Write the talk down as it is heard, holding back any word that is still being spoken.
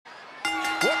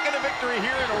victory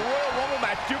here in a Royal Rumble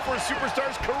match due for a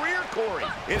superstar's career, Corey.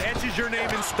 It etches your name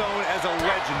in stone as a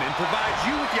legend and provides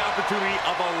you with the opportunity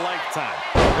of a lifetime.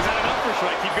 Is that enough or should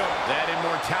I keep going? That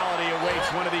immortality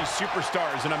awaits one of these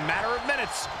superstars in a matter of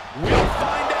minutes. We'll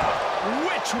find out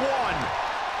which one.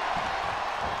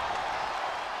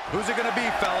 Who's it gonna be,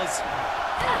 fellas?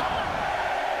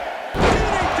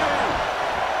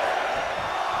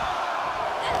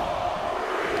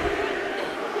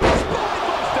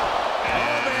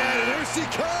 She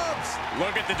comes!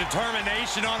 Look at the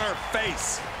determination on her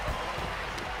face.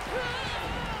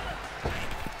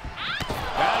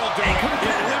 That'll do it.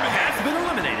 Has been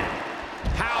eliminated.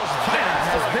 How's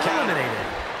that? Has been eliminated.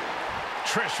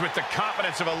 Trish with the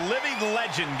confidence of a living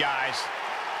legend, guys.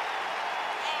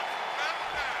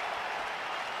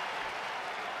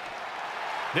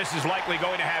 This is likely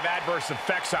going to have adverse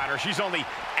effects on her. She's only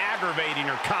aggravating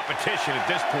her competition at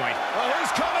this point. Oh,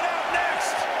 who's coming out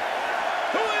next?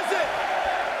 Who is it?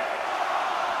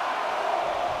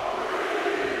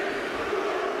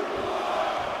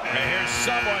 And here's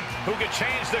someone who could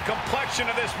change the complexion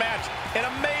of this match in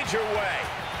a major way.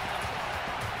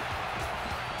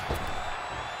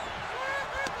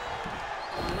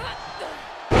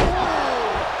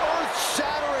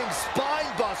 Earth-shattering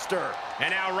spine buster.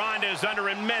 And now Ronda is under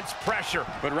immense pressure.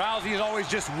 But Rousey is always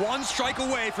just one strike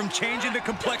away from changing the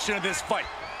complexion of this fight.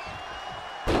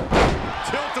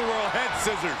 Tilt-a-whirl head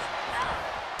scissors.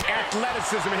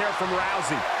 Athleticism here from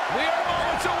Rousey. We are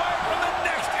moments away from the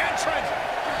next entrant.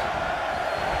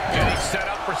 Getting set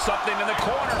up for something in the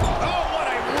corner. Oh, what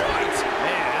a right!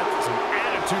 Man, that's some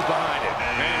attitude behind it.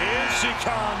 And here she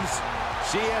comes.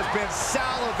 She has been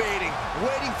salivating,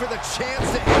 waiting for the chance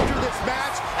to enter this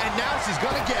match, and now she's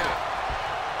gonna get it.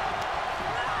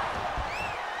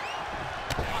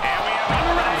 And we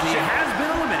have elimination. She has been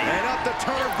eliminated. And up the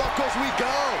turnbuckles we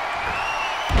go.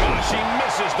 Oh, she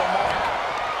misses the mark.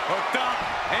 Hooked up,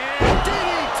 and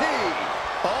DDT.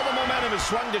 All the momentum is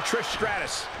swung to Trish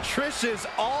Stratus. Trish is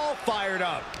all fired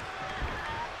up.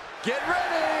 Get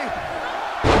ready.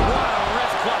 What a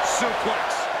wrist clutch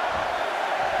suplex.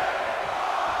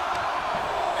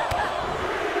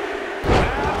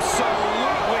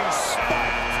 Absolutely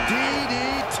spiked.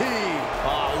 DDT.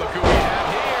 Oh, look who we have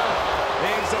here.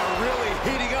 Things are really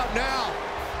heating up now.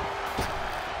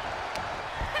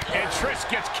 And Trish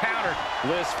gets countered.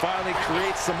 Bliss finally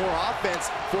creates some more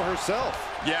offense for herself.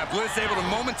 Yeah, Bliss able to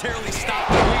momentarily stop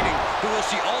the bleeding, but will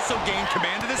she also gain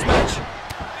command of this match?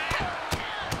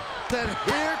 Then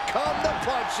here come the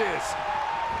punches.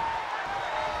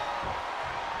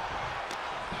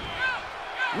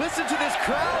 Listen to this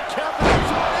crowd count the next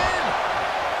one in.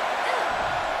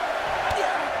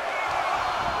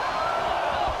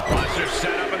 Buster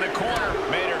set up in the corner.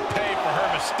 Made her pay for her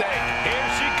mistake. Here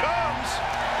she comes.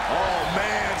 Oh,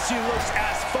 man, she looks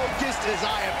as focused as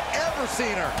I have ever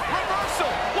seen her. Reversal,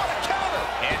 what a counter.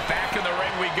 And back in the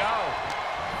ring we go.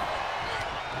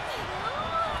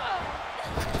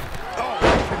 Oh,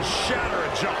 that can shatter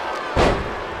a jaw.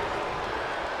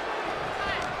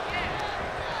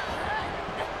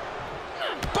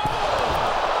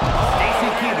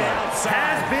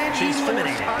 Has been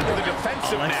eliminated. Onto the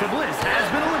defensive Alexa now. Bliss has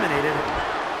been eliminated.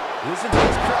 Listen to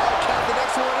this crowd count the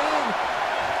next one in.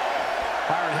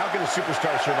 Byron, how can a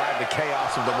superstar survive the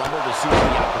chaos of the Rumble to seize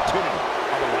the opportunity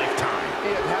of a lifetime?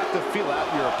 You'd have to feel out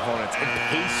your opponents and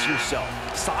pace yourself.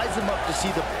 Size them up to see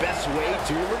the best way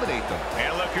to eliminate them.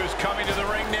 And look who's coming to the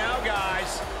ring now,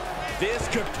 guys. This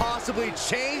could possibly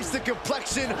change the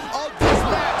complexion of this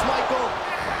match, Michael.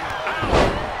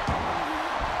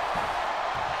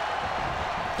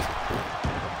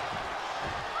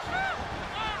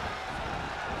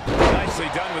 Nicely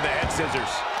done with the head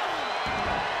scissors.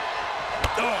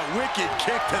 Oh, wicked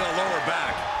kick to the lower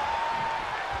back.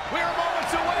 We are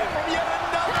moments away from yet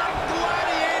another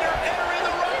gladiator entering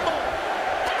the Rumble.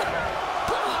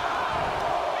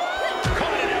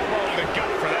 Caught an elbow to the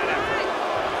gut for that effort.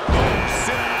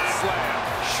 Sit-out slam.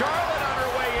 Charlotte on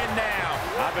her way in now.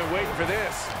 I've been waiting for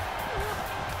this.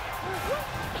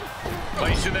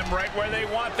 Placing them right where they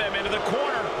want them, into the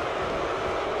corner.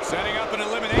 Setting up an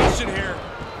elimination here.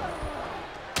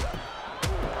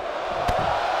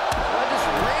 Just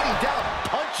raining down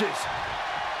punches.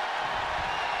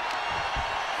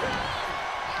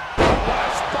 What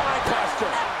a spine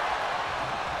buster.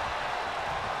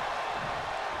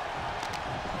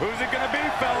 Who's it gonna be,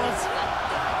 fellas?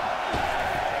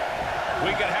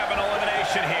 We could have an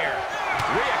elimination here.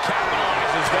 Rhea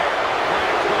capitalizes there.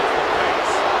 Right across the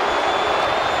face.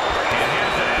 And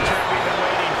here's the entrant we've been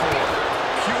waiting for.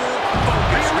 Pure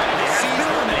focus, ready to seize her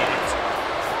moment.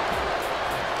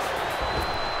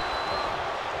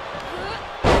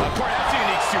 Perhaps a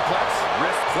unique suplex.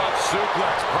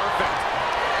 suplex, perfect.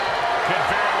 Could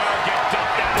very well get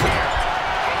dumped down here.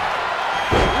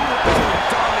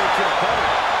 Dominate your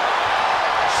opponent.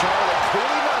 Charlotte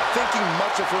clearly not thinking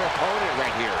much of her opponent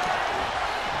right here.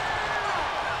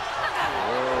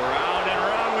 Round and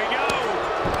round we go.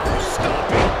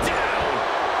 Stomping down.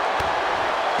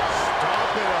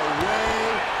 Stomping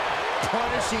away.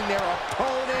 Punishing their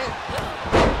opponent.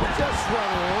 Just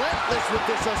relentless with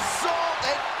this assault.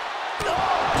 And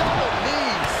double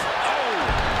knees.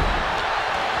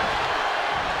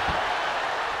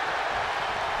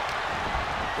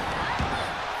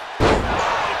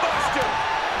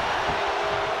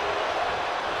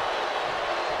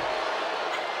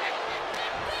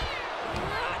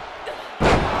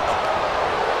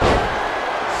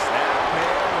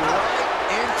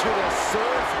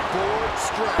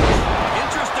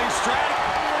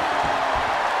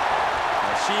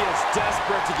 She is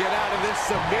desperate to get out of this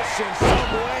submission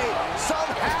some way,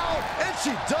 somehow, and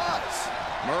she does.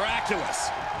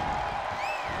 Miraculous.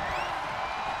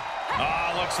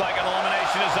 Looks like an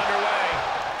elimination is underway.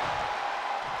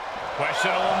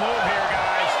 Questionable move here,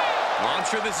 guys. Well, I'm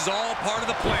sure this is all part of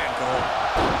the plan, Cole.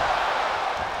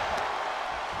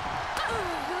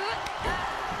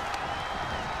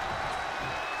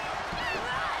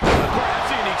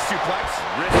 Perhaps a unique suplex.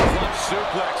 Wrist lunge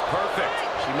suplex, perfect.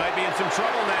 She might be in some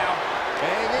trouble now.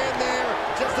 Hang in there.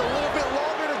 Just a little bit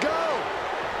longer to go.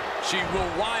 She will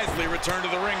wisely return to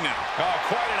the ring now. Oh,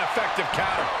 quite an effective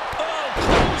counter. Oh,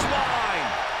 clothesline.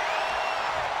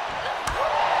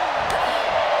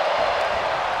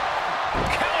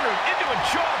 Countered into a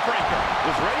jawbreaker.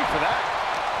 Was ready for that.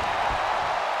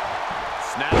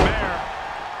 Snap there.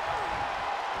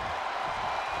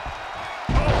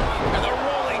 Oh, and the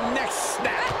rolling neck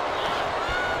snap.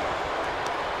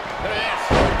 There it is.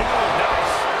 Oh,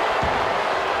 nice.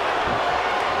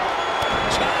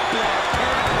 Chop block.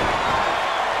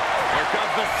 Here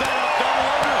comes the setup. Double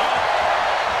underhook.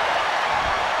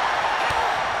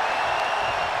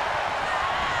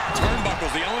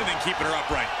 Turnbuckle's the only thing keeping her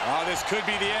upright. Oh, this could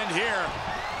be the end here.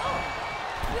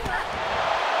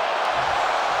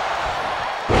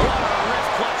 Wrist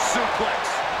clutch suplex.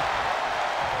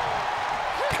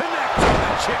 Connect on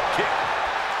the chip kick.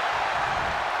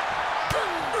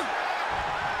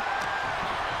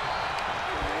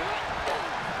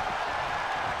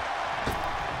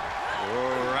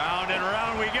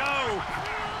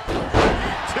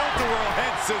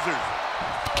 Scissors.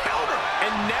 Counter.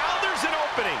 And now there's an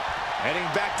opening. Heading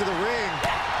back to the ring.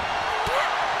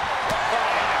 Oh,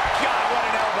 God, what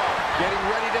an elbow. Getting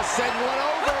ready to send one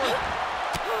over.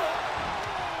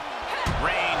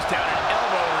 Range down an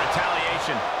elbow in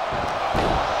retaliation.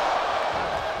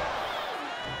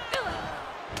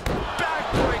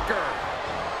 Backbreaker.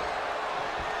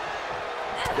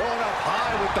 Going up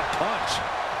high with the punch.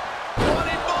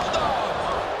 Running bulldog.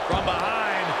 From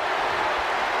behind.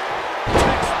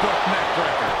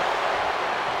 Neckbreaker.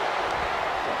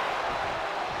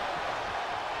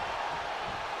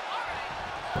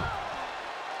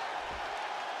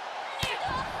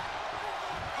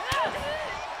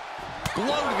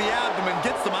 Blow to the abdomen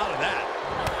gets them out of that.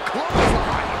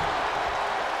 Clothesline.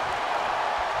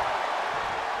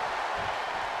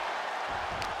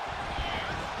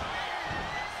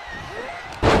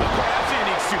 Perhaps a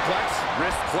unique suplex.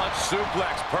 Wrist clutch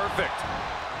suplex. Perfect.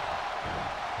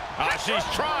 She's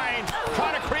trying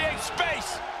to create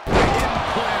space.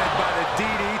 Implanted by the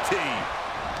DDT.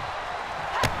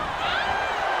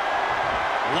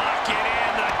 Lock it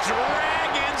in, the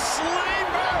Dragon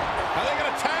Sleeper. Are they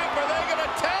going to tap? Are they going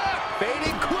to tap?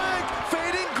 Fading quick,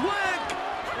 fading quick.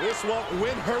 This won't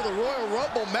win her the Royal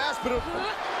Rumble match, but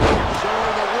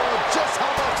showing the world just how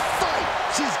much fight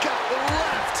she's got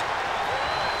left.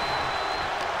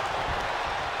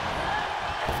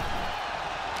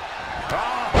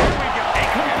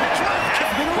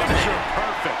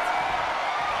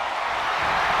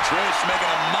 Trish making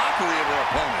a mockery of her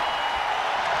opponent.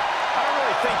 I don't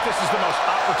really think this is the most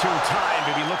opportune time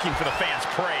to be looking for the fans'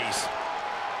 praise.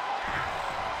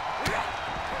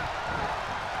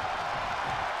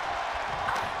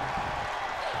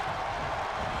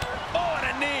 Oh, and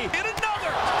a knee. And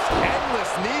another.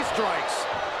 Endless knee strikes.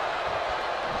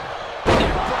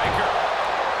 Neckbreaker.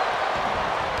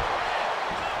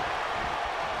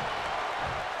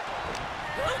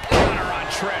 Counter on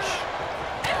Trish.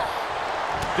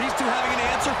 These two having an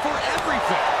answer for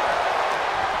everything.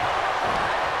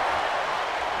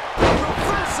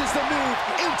 Reverses the move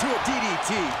into a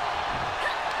DDT.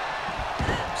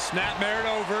 Snapmare it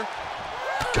over.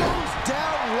 Goes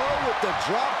down low with the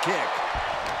drop kick.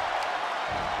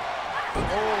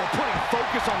 Oh, putting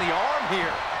focus on the arm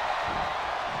here.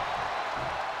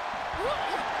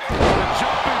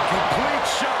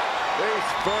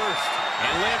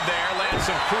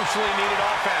 crucially needed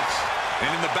offense.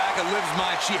 And in the back of Liv's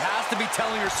mind, she has to be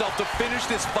telling herself to finish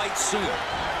this fight soon.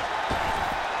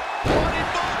 Running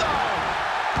bulldog.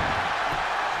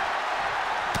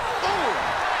 Ooh.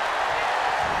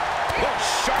 Oh,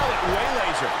 Charlotte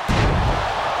waylays her.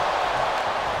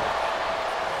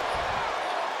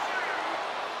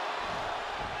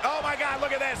 Oh my God,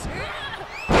 look at this.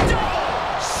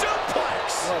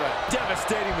 Suplex. What a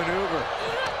devastating maneuver.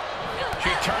 She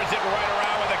turns it right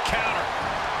around with a counter.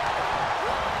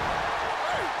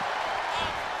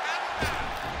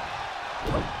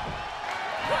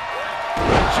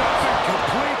 Jumping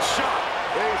complete shot.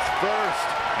 Face first.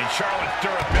 And Charlotte's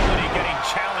durability getting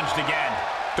challenged again.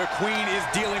 The Queen is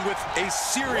dealing with a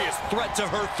serious threat to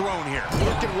her throne here.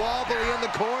 Looking wobbly in the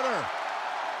corner.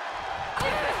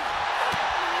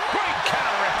 Great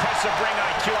counter, impressive ring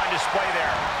IQ on display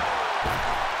there.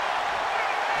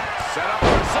 Set up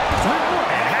for a second time.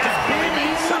 And has been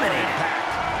eliminated.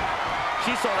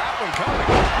 She saw that one coming.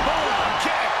 Boom,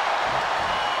 kick.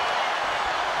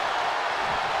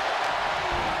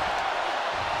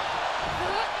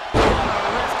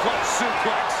 Wrist clutch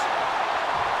suplex.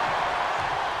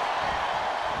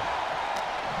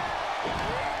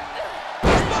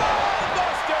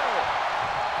 Buster.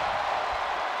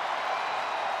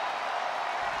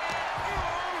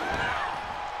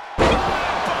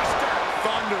 Buster.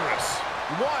 Thunderous.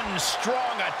 One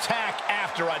strong attack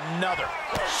after another.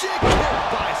 Shit kick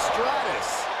by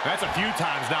Stratus. That's a few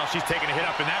times now she's taken a hit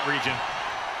up in that region.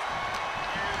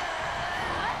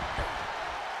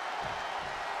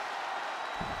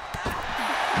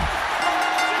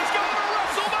 She's going to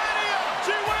WrestleMania!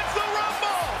 She wins the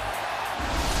Rumble!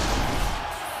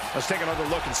 Let's take another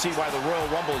look and see why the Royal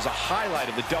Rumble is a highlight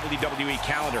of the WWE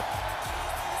calendar.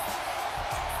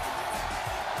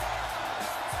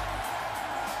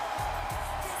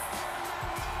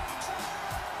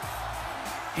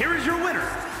 Here is your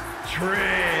winner,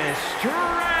 Trish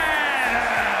Stratus.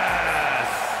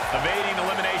 Evading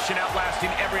elimination,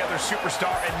 outlasting every other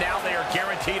superstar, and now they are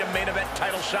guaranteed a main event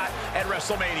title shot at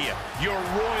WrestleMania. Your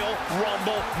Royal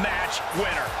Rumble match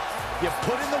winner. You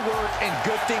put in the work and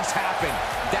good things happen.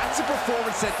 That's a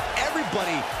performance that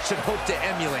everybody should hope to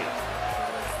emulate.